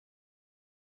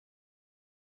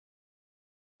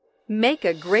Make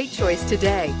a great choice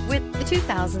today with the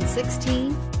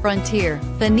 2016 Frontier.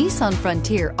 The Nissan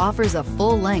Frontier offers a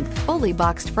full-length, fully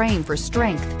boxed frame for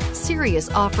strength, serious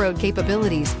off-road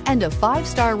capabilities, and a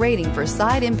 5-star rating for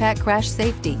side impact crash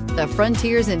safety. The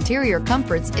Frontier's interior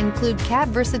comforts include cab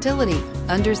versatility,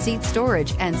 under-seat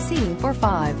storage, and seating for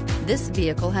 5. This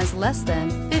vehicle has less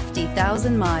than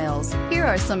 50,000 miles. Here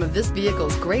are some of this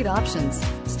vehicle's great options: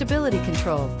 stability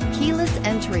control, keyless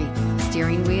entry,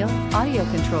 steering wheel audio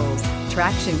controls,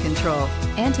 traction control,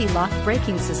 anti-lock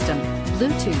braking system,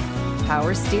 Bluetooth,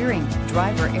 power steering,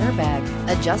 driver airbag,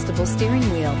 adjustable steering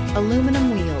wheel,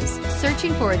 aluminum wheels.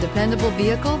 Searching for a dependable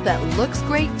vehicle that looks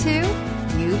great too?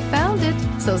 You found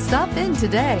it, so stop in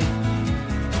today.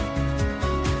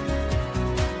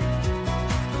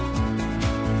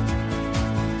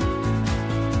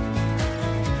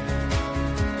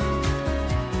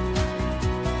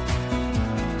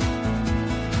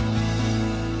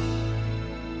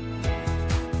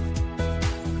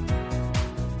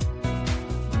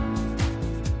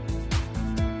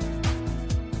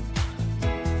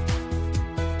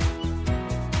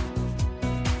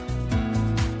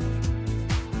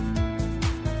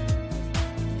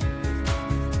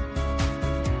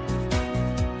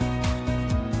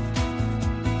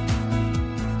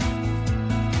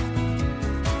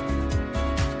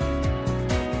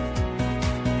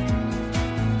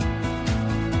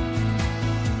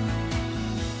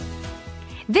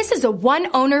 This is a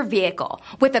one-owner vehicle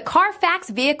with a Carfax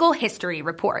Vehicle History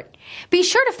Report. Be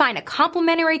sure to find a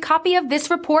complimentary copy of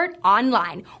this report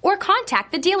online or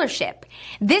contact the dealership.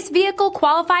 This vehicle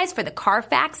qualifies for the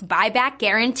Carfax Buyback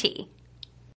Guarantee.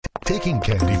 Taking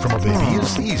candy from a baby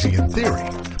is easy in theory,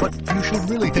 but you should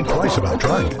really think twice about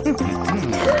trying it.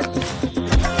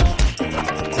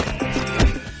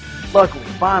 Luckily,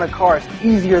 buying a car is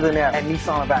easier than ever at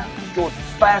Nissan of Athens, Georgia's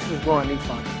fastest growing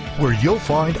Nissan, where you'll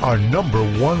find our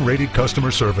 #1 rated customer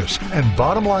service and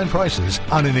bottom line prices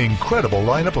on an incredible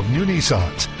lineup of new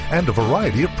Nissans and a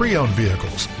variety of pre-owned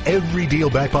vehicles. Every deal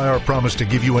backed by our promise to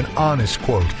give you an honest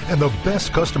quote and the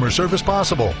best customer service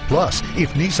possible. Plus,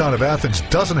 if Nissan of Athens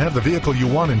doesn't have the vehicle you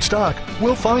want in stock,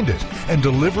 we'll find it and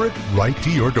deliver it right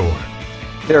to your door.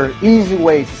 There are easy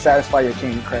ways to satisfy your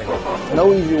king credit.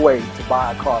 No easy way to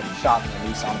buy a car from shopping at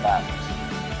Nissan of Athens.